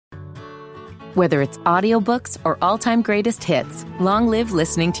Whether it's audiobooks or all-time greatest hits, long live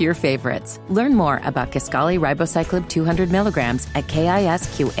listening to your favorites. Learn more about Kisqali Ribociclib 200 milligrams at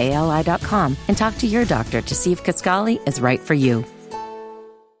KISQALI.com and talk to your doctor to see if Kisqali is right for you.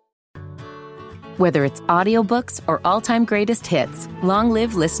 Whether it's audiobooks or all-time greatest hits, long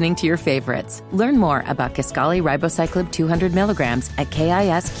live listening to your favorites. Learn more about Kisqali Ribociclib 200 milligrams at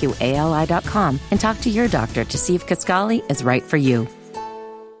KISQALI.com and talk to your doctor to see if Kisqali is right for you.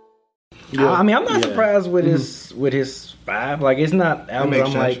 Yeah. I mean, I'm not surprised with his 5. Like, it's not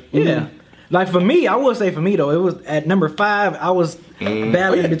albums I'm like, Like, for me, I will say for me, though, it was at number 5, I was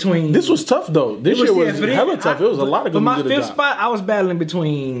battling between... This was tough, though. This year was hella tough. It was a lot of good music. For my 5th spot, I was battling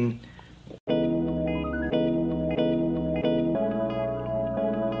between...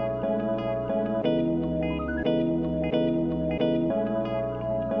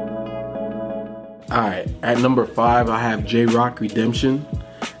 Alright, at number 5, I have J-Rock Redemption.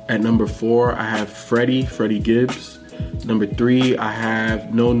 At number 4, I have Freddie Gibbs. Number 3, I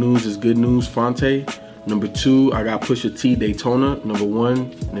have No News is Good News, Phonte. Number 2, I got Pusha T, Daytona. Number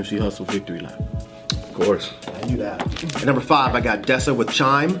 1, Nipsey Hussle, Victory Lap. Of course. I knew that. At number 5, I got Dessa with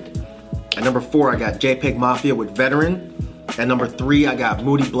Chime. At number 4, I got JPEG Mafia with Veteran. At number 3, I got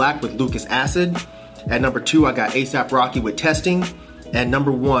Moody Black with Lucas Acid. At number 2, I got ASAP Rocky with Testing. At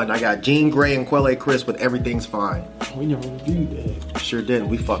number 1, I got Jean Grey and Quelle Chris with Everything's Fine. We never reviewed that. Sure did.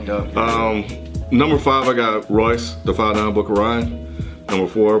 We fucked up. Number 5, I got Royce, the 5'9" Book of Ryan. Number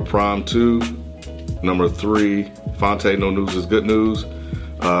 4, Prime 2. Number 3, Phonte, No News is Good News.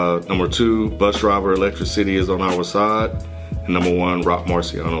 Number 2, Bus Driver, Electric City is on Our Side. And number 1, Rock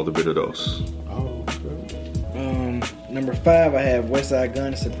Marciano, The Bitter Dose. Oh, okay. Number 5, I have Westside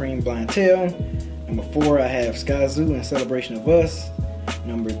Gun, Supreme Blientele. Number 4, I have Skyzoo and Celebration of Us.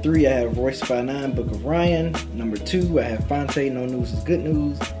 Number 3, I have Royce 5'9", Book of Ryan. Number 2, I have Phonte, No News is Good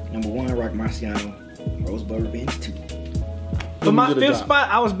News. Number 1, Rock Marciano, Rosebud Revenge 2. For my 5th spot,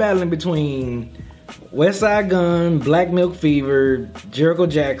 I was battling between Westside Gun, Black Milk Fever, Jericho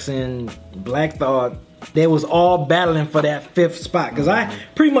Jackson, Black Thought. They was all battling for that 5th spot. Because I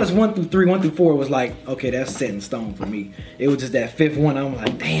pretty much 1 through 3, 1 through 4 was like, okay, that's set in stone for me. It was just that 5th one. I'm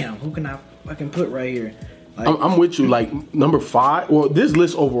like, damn, who can I fucking put right here? Like, I'm with you. Like, number 5, well, this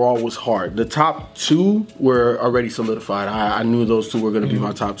list overall was hard. The top 2 were already solidified. I knew those 2 were going to be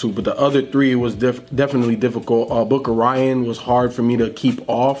my top 2, but the other 3 was definitely difficult. Book of Ryan was hard for me to keep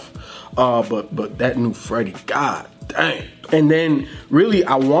off, but that new Freddie, god dang. And then, really,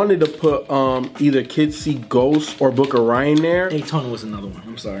 I wanted to put either Kids See Ghosts or Book of Ryan there. Daytona was another one.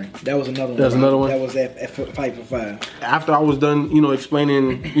 I'm sorry. That was another one. That's another one? That was at Fight for 5. After I was done,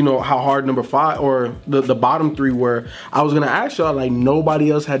 explaining, how hard number 5 or the bottom 3 were, I was going to ask y'all, like, nobody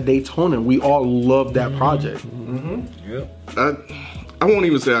else had Daytona. We all loved that project. Yep. I won't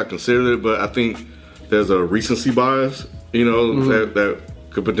even say I considered it, but I think there's a recency bias, that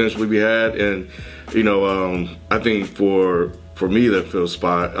could potentially be had. And, I think for me, that 5th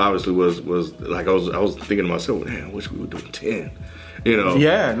spot obviously was like, I was thinking to myself, man, I wish we were doing 10.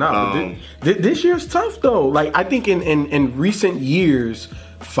 Yeah, no. This year's tough though. Like, I think in recent years,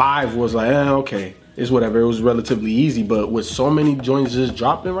 5 was like, okay, it's whatever. It was relatively easy, but with so many joints just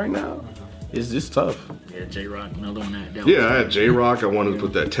dropping right now, it's just tough. Yeah, J-Rock, another one that I had J-Rock. I wanted to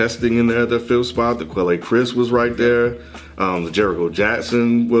put that Testing in there at that 5th spot. The Quelle Chris was right there. The Jericho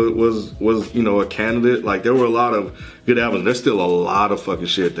Jackson was a candidate. Like, there were a lot of good albums. There's still a lot of fucking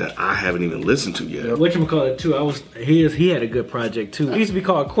shit that I haven't even listened to yet. Whatchamacallit too, he had a good project too. It used to be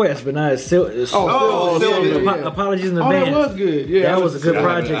called Quest, but now it's Apologies in Advance. That was good. Yeah, that was a good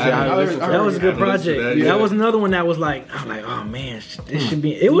project. That was a good project. Yeah. That was another one that was like, I'm like, oh man, this should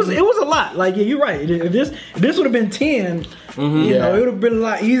be. It was a lot. Like, yeah, you're right. If this would have been 10, it would have been a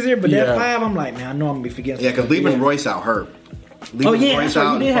lot easier. But that 5, I'm like, man, I know I'm gonna be forgetting. Yeah, because leaving Royce out hurt. That's right.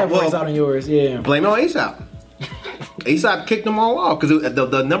 You did have Royce out on yours. Yeah. Blame it on ASAP. ASAP kicked them all off because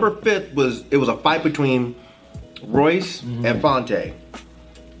the number 5th was a fight between Royce and Phonte.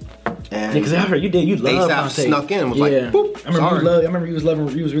 And because I heard you love ASAP Phonte. snuck in and was like, boop. I remember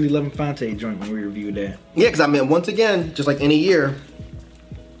you was really loving Phonte joint when we reviewed that. Yeah, because I mean, once again, just like any year,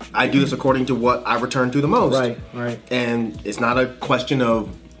 I do this according to what I return to the most. Right. And it's not a question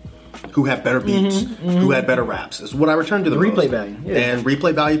of who had better beats, who had better raps. It's what I return to the replay most. value. Yeah. And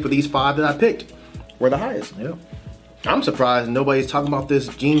replay value for these 5 that I picked were the highest. Yep. I'm surprised nobody's talking about this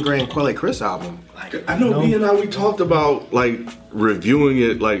Jean Grey and Quelle Chris album. I know B and I, we talked about like reviewing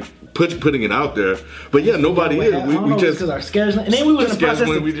it, like putting it out there, but yeah, nobody is. We just because our scheduling, and then we was in the process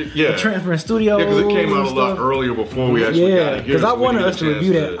of transferring studios. Yeah, because it came out a lot earlier before we actually got it here. Because I wanted us to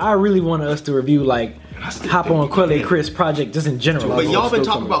review that. I really wanted us to review like hop on Quelle Chris project just in general. But y'all been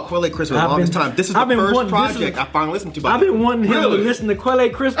talking about Quelle Chris for the longest time. This is the first project I finally listened to. I've been wanting him to listen to Quelle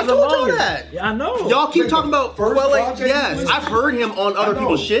Chris for the longest. I told y'all that. Yeah, I know. Y'all keep talking about Quelle. Yes, I've heard him on other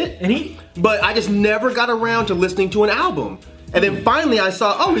people's shit, but I just never got around to listening to an album. And then finally I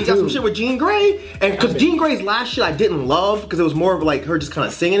saw, oh, he got some shit with Jean Grey. And because Jean Grey's last shit I didn't love because it was more of like her just kind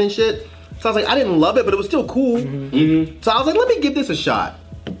of singing and shit. So I was like, I didn't love it, but it was still cool. So I was like, let me give this a shot.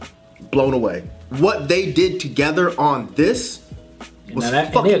 Blown away. What they did together on this was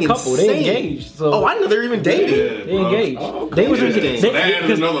fucking insane. They engaged. So. Oh, I didn't know they were even dating. They engaged. Oh, okay. They was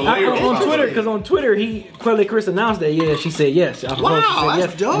on Twitter. Because on Twitter, Quelle Chris announced that she said yes. Wow,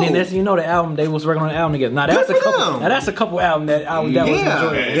 that's dope. And then that's the album they was working on the album together. Now that's a couple album that was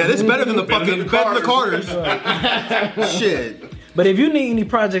enjoyable. Yeah, this is better than the fucking better than the Carters. Shit. But if you need any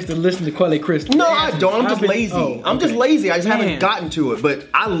projects to listen to Quelle Chris, no, I don't. I'm just lazy. I'm just lazy. I just haven't gotten to it. But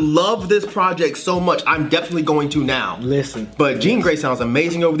I love this project so much. I'm definitely going to now. Listen. But Jean Grey sounds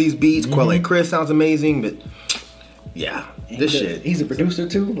amazing over these beats. Quelle Chris sounds amazing. But yeah, this shit. He's a producer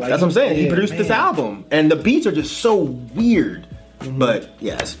too. Like, that's what I'm saying. He produced this album, and the beats are just so weird. But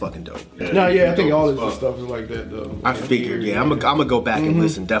yeah, it's fucking dope. I think all this stuff is like that though. I figured, I'm gonna go back and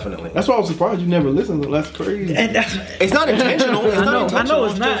listen, definitely. That's why I was surprised you never listened. That's crazy. And it's not intentional. I know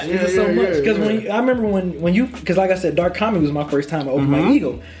it's not. It's just so much because I remember when you, because like I said, Dark Comedy was my first time I opened my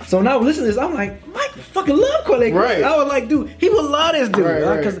ego. So when I was listening to this, I'm like, Mike fucking love Quelle Chris. Right. I was like, dude, he would love this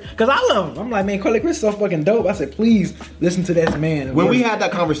dude because I love him. I'm like, man, Quelle Chris is so fucking dope. I said, please listen to this man. When we had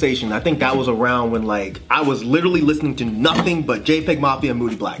that conversation, I think that was around when like I was literally listening to nothing but JPEG Mafia and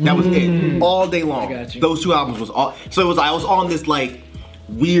Moody Black. That was it. All day long. I got you. Those two albums was all. So I was on this like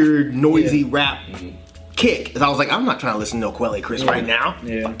weird, noisy rap kick. And I was like, I'm not trying to listen to no Quelle Chris right now.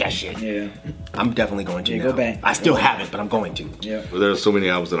 Fuck that shit. Yeah. I'm definitely going to now. Go back. I still haven't, but I'm going to. Yeah. Well, there's so many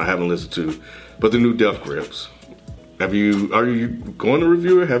albums that I haven't listened to. But the new Death Grips. Are you going to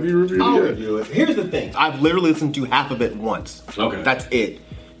review it? Have you reviewed it yet? I'll review it. Here's the thing. I've literally listened to half of it once. Okay. That's it.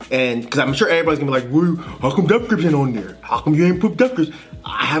 And because I'm sure everybody's gonna be like, well, how come Death Grips ain't on there? How come you ain't put Death Grips?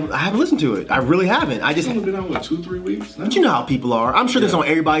 I haven't listened to it. I really haven't. I just haven't been on what, 2-3 weeks now? But you know how people are. I'm sure this is on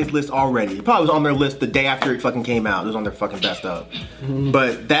everybody's list already. It probably was on their list the day after it fucking came out. It was on their fucking best of.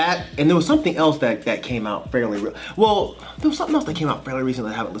 But that, and there was something else that came out fairly well, there was something else that came out fairly recently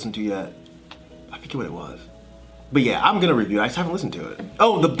that I haven't listened to yet. I forget what it was. But yeah, I'm gonna review it. I just haven't listened to it.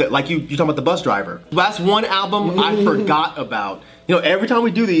 Oh, like you talking about the Bus Driver. That's one album I forgot about. You know, every time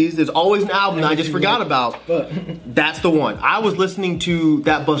we do these, there's always an album that I just forgot about. That's the one. I was listening to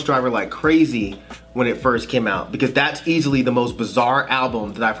that Bus Driver like crazy when it first came out because that's easily the most bizarre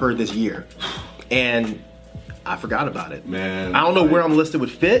album that I've heard this year. And I forgot about it. Man. I don't know where on the list it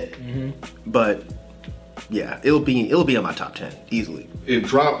would fit, but yeah, it'll be on my top 10 easily. It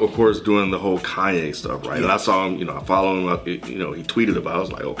dropped, of course, during the whole Kanye stuff, right? Yeah. And I saw him, I follow him, he tweeted about it. I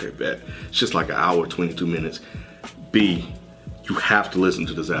was like, okay, bet. It's just like an hour, 22 minutes. B, you have to listen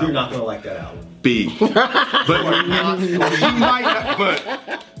to this album. You're not gonna like that album. B. But you might not,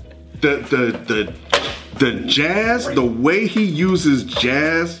 but the jazz, the way he uses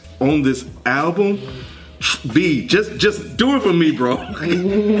jazz on this album, B, just do it for me, bro.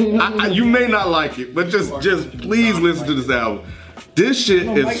 You may not like it, but just please listen to this album. This shit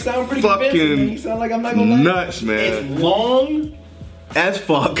is fucking nuts, man. It's long as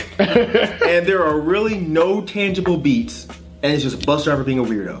fuck, and there are really no tangible beats, and it's just Bus Driver being a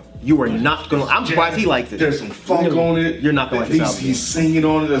weirdo. You are not gonna. I'm surprised he likes it. There's some funk on it. You're not gonna like this album. He's singing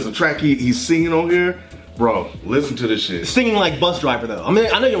on it. There's a track he's singing on here. Bro, listen to this shit. Singing like Bus Driver, though. I mean,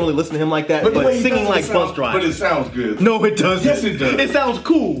 I know you don't really listen to him like that, but singing like Bus Driver. But it sounds good. No, it doesn't. Yes, it does. It sounds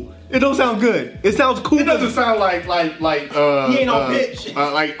cool. It don't sound good. It sounds cool. It doesn't sound like he ain't on pitch.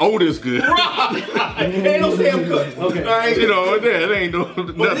 Like Otis good. It ain't no Sam good. Okay. Right? It ain't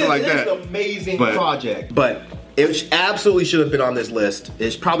nothing like that. It's an amazing project. But it absolutely should have been on this list.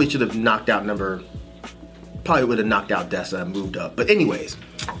 It probably should have knocked out probably would have knocked out Dessa and moved up. But anyways,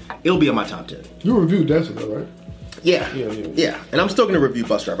 it'll be on my top 10. You reviewed Dessa though, right? Yeah. And I'm still gonna review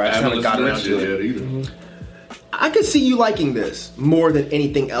Bus Driver. I just haven't gotten around to it either. I could see you liking this more than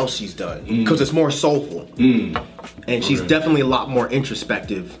anything else she's done because it's more soulful, and she's definitely a lot more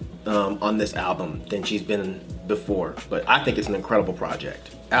introspective on this album than she's been before. But I think it's an incredible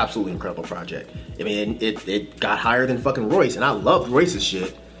project, absolutely incredible project. I mean, it got higher than fucking Royce, and I loved Royce's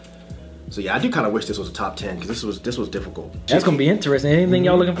shit. So yeah, I do kind of wish this was a top 10 because this was difficult. That's gonna be interesting. Anything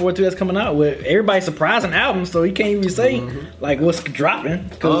y'all looking forward to that's coming out? With everybody's surprising albums, so you can't even say like what's dropping.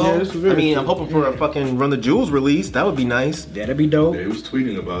 I mean, I'm hoping for a fucking Run the Jewels release. That would be nice. That'd be dope. Yeah, he was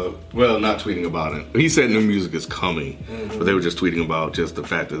tweeting about, well, not tweeting about it. He said new music is coming, but they were just tweeting about just the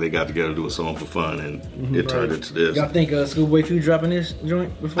fact that they got together to do a song for fun, and it turned into this. Y'all think Schoolboy Q dropping this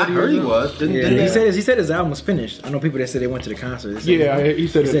joint before I heard he was. He said his album was finished. I know people that said they went to the concert. He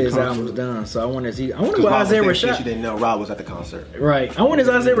said his album was done. So I wonder what Isaiah In case you Rashad. didn't know, Rob was at the concert. Right. I wonder if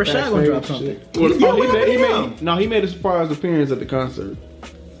Isaiah Rashad gonna drop something. He made a surprise appearance at the concert.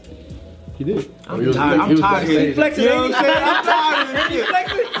 He did. I'm tired of it. Flexing, You know what I'm saying? I'm tired of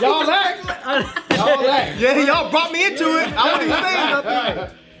it. Y'all laugh. Yeah, y'all brought me into it. I wasn't even saying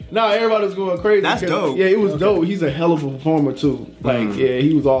nothing. No, everybody was going crazy. That's dope. Yeah, it was dope. He's a hell of a performer too. Like, yeah,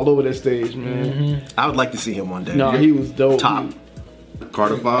 he was all over that stage, man. I would like to see him one day. No, he was dope. Top.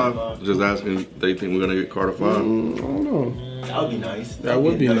 Carter 5, just asking if they think we're gonna get Carter 5. I don't know. That would be nice. That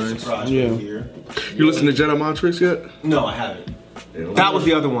would be nice. Yeah. You listen to Jedi Mind Tricks yet? No, I haven't. That was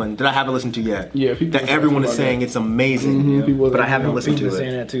the other one that I haven't listened to yet. Yeah, people that everyone is saying it's amazing, but I haven't listened to People it.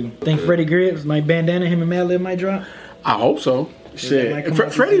 saying that too. Think Freddie Gibbs, my bandana, him and Madlib might drop. I hope so.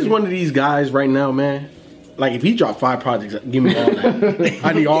 Shit, Freddie's one of these guys right now, man. Like if he dropped 5 projects, give me all that.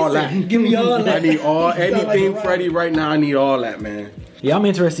 I need all that. Give me all that. I need anything Freddie right now. I need all that, man. Yeah, I'm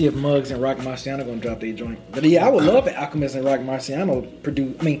interested if Muggs and Rock Marciano gonna drop their joint. But yeah, I would love if Alchemist and Rock Marciano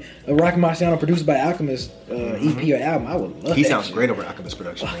produce. I mean, a Rock Marciano produced by Alchemist EP or album. I would love. He that sounds shit. great over Alchemist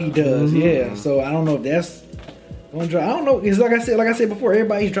production. He does, yeah. So I don't know if that's gonna drop. I don't know. It's like I said before,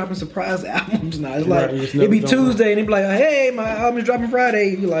 everybody's dropping surprise albums now. It's like it'd be Tuesday and it'd be like, hey, my album's dropping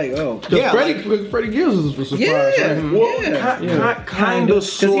Friday. You're like, oh, Yeah, Freddie Gibbs was a surprise. yeah, Right? Well, kind of,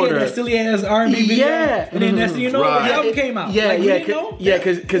 sort He had that of. silly ass R&B video. Yeah. And then next thing you know, Right. the album came out. Yeah, Like, we yeah, didn't know?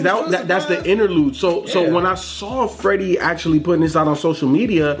 because that's the interlude. So when I saw Freddie actually putting this out on social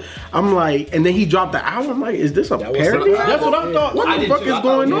media, I'm like, and then he dropped the album. I'm like, is this a parody? That's what I thought. What the fuck is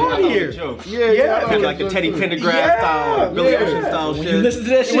going on here? Yeah, like the Teddy Pendergrass style, Billy Ocean style When shit. you listen to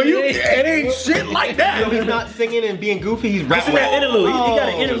that shit, It ain't shit like that. He's not singing and being goofy. He's rapping. that interlude. He got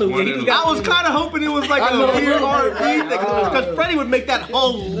an interlude. He got I was kind of hoping it was like a weird R&B thing because Freddie would make that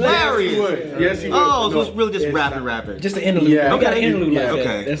hilarious. Yes, he would. Oh, so it's really just rapping. just an interlude. Yeah. He got an interlude like that.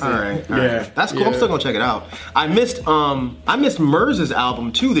 Okay. That's All it. right. Yeah. That's cool. I'm still gonna check it out. I missed Merz's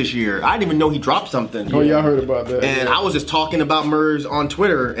album too this year. I didn't even know he dropped something. Oh, y'all heard about that? And I was just talking about Merz on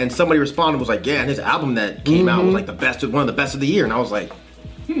Twitter, and somebody responded was like, "Yeah, and his album that came out was like one of the best of the year." And I was like,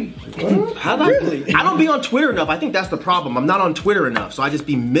 "How did I don't be on Twitter enough. I think that's the problem. I'm not on Twitter enough, so I just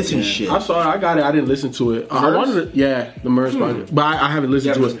be missing shit." I saw it. I got it. I didn't listen to it. I wanted to, the Merz project, but I haven't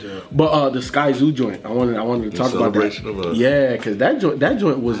listened to it. But the Sky Zoo joint, I wanted to talk about that. Celebration of Us. Yeah, because that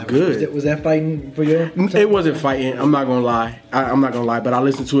joint was good. Was that fighting for your? It wasn't fighting. I'm not gonna lie. I'm not gonna lie. But I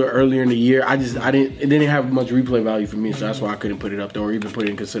listened to it earlier in the year. It didn't have much replay value for me, so that's why I couldn't put it up there or even put it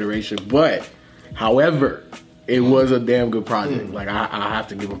in consideration. But, however, it was a damn good project. Like I have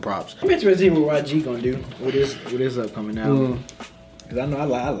to give him props. I'm interested to see what YG gonna do with his upcoming album. Because I know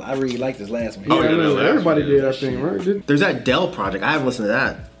I really liked this last one. Oh, yeah, that last everybody one, did. yeah. I think right. There's that Dell project. I haven't listened to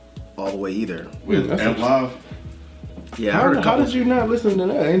that all the way either. With Amp Live. Yeah, I heard a How couple. did you not listen to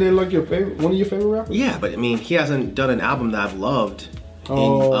that? Ain't that like one of your favorite rappers? Yeah, but I mean, he hasn't done an album that I've loved in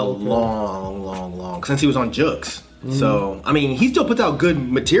a long since he was on Jux. So I mean, he still puts out good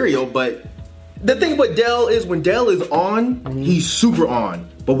material, but the thing with Dell is when Dell is on, he's super on.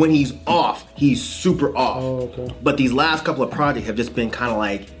 But when he's off, he's super off. Oh, okay. But these last couple of projects have just been kind of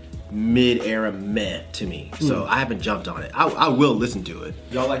like mid-era meh to me. So I haven't jumped on it. I will listen to it.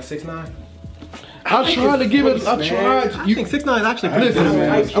 Y'all like 6ix9ine? I tried to give it. I tried. I think 6ix9ine is actually pretty Listen, good.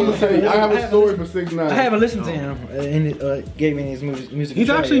 man. I'm gonna tell you. I have a story for 6ix9ine. I haven't listened to him, and it gave me his music. He's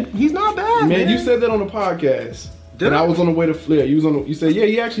not bad, Man, you said that on the podcast. Did and I? I was on the way to Florida. You said, yeah,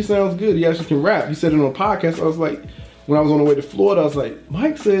 he actually sounds good. He actually can rap. You said it on the podcast. I was like, when I was on the way to Florida, I was like,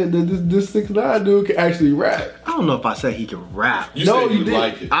 Mike said that this 6ix9ine dude can actually rap. I don't know if I said he can rap. You No, said you you did.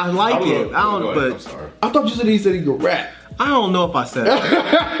 like it. I like it. I don't, Go ahead. but I'm sorry. I thought you said he said he could rap. I don't know if I said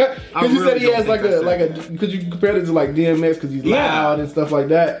that. Because you said he really has don't think I said because you compared it to like DMX because he's loud and stuff like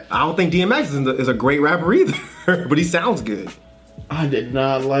that. I don't think DMX is a great rapper either, but he sounds good. I did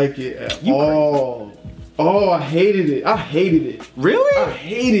not like it at all. Oh, I hated it. I hated it. Really? I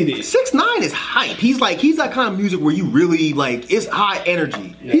hated it. 6ix9ine is hype. He's that kind of music where you really like. It's high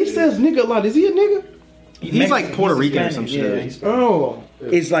energy. He says nigga a lot. Is he a nigga? He's like Puerto Rican or some shit. Oh.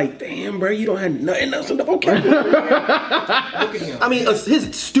 It's like, damn, bro, you don't have nothing else in the vocabulary. I mean,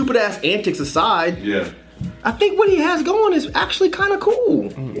 his stupid ass antics aside, Yeah. I think what he has going is actually kind of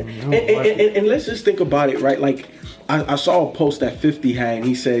cool. And let's just think about it, right? Like, I saw a post that 50 had, and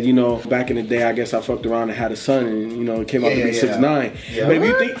he said, you know, back in the day, I guess I fucked around and had a son, and, you know, it came out to be 6'9". Yeah. But if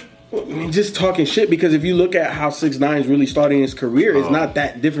you think, I mean, just talking shit, because if you look at how 6ix9ine is really starting his career, it's not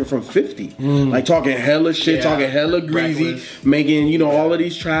that different from 50. Like, talking hella shit, talking hella greasy, making, you know, all of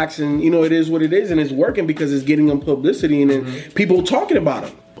these tracks, and, you know, it is what it is, and it's working because it's getting him publicity, and then people talking about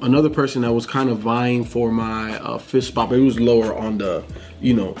him. Another person that was kind of vying for my fifth spot, but it was lower on the,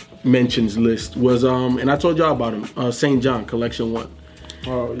 you know, mentions list, was, and I told y'all about him, St. John, Collection 1.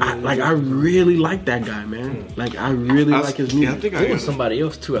 Oh, yeah, I really like that guy, man. Like, I really like his music. I think there was somebody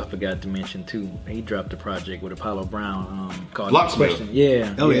else too I forgot to mention too. He dropped a project with Apollo Brown called Locksmith.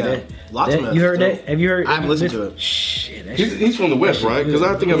 Yeah. Oh yeah. Locksmith. You heard that? Have you heard? I haven't listened to it. Shit. He's from the West, right? Because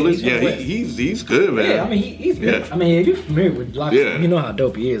I think I've listened. Yeah, he's good, man. Yeah, I mean he's good. I mean, if you're familiar with Locksmith, you know how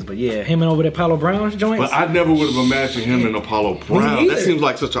dope he is. But yeah, him and over there Apollo Brown's joints. But I never would have imagined him and Apollo Brown. That seems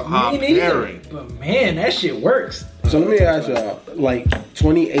like such an odd pairing. But man, that shit works. So let me ask y'all, like,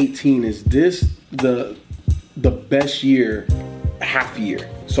 2018, is this the best year, half year,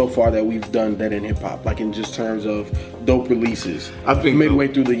 so far that we've done that in hip hop? Like, in just terms of dope releases, I think midway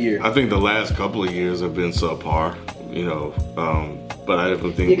through the year. I think the last couple of years have been subpar, you know, but I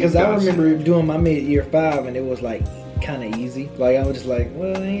definitely think... Yeah, because I remember doing my mid-year 5, and it was, like, kind of easy. Like, I was just like,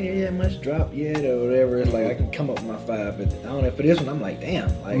 well, ain't that much drop yet, or whatever. It's like, I can come up with my 5, but I don't know, for this one, I'm like, damn,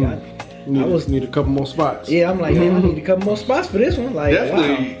 like, I need a couple more spots. Yeah, I'm like, damn, I need a couple more spots for this one. Like,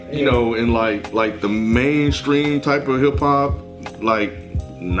 definitely, wow. You know, in like the mainstream type of hip hop, like,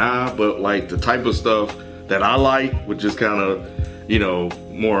 nah, but like the type of stuff that I like, which is kind of, you know,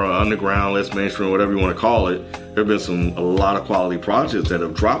 more underground, less mainstream, whatever you want to call it. There have been a lot of quality projects that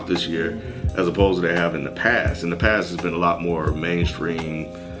have dropped this year, as opposed to they have in the past. In the past, there's been a lot more mainstream,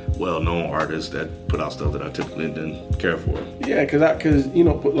 well-known artists that put out stuff that I typically didn't care for. Yeah, because you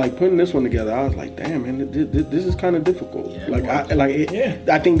know, putting this one together, I was like, damn, man, this is kind of difficult. Yeah,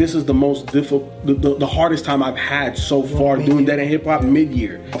 I think this is the most difficult, the hardest time I've had so far doing that in hip hop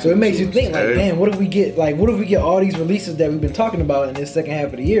mid-year. So it makes you think, like, damn, what if we get all these releases that we've been talking about in this second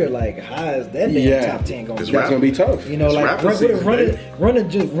half of the year? Like, how is that damn top 10 going to be? That's going to be tough. You know, like, run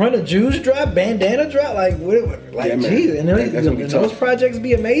a Juice drop, Bandana drop, like, Jesus, and those projects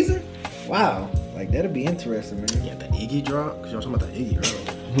be amazing. Wow, like, that'd be interesting, man. Yeah, the Iggy drop, because y'all talking about the Iggy earlier.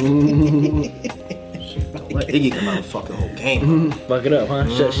 Don't let Iggy come out and fuck the whole game. Fuck it up, huh?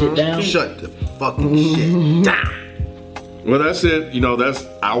 Shut shit down. Shut the fucking shit down. Well, that's it. You know, that's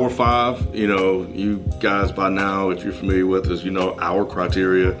our 5. You know, you guys by now, if you're familiar with us, you know our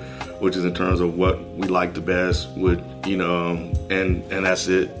criteria, which is in terms of what we like the best. With, you know, and that's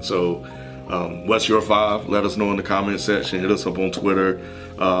it. So, what's your 5? Let us know in the comment section. Hit us up on Twitter,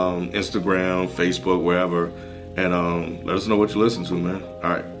 Instagram, Facebook, wherever, and let us know what you listen to, man. All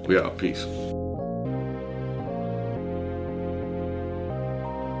right, we out. Peace.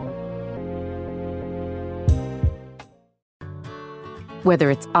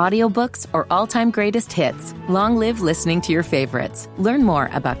 Whether it's audiobooks or all-time greatest hits, long live listening to your favorites. Learn more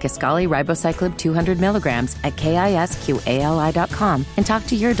about Kisqali Ribociclib 200 milligrams at KISQALI.com and talk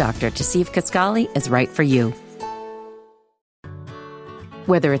to your doctor to see if Kisqali is right for you.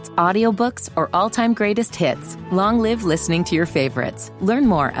 Whether it's audiobooks or all-time greatest hits, long live listening to your favorites. Learn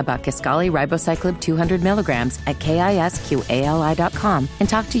more about Kisqali Ribociclib 200 milligrams at KISQALI.com and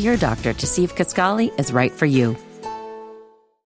talk to your doctor to see if Kisqali is right for you.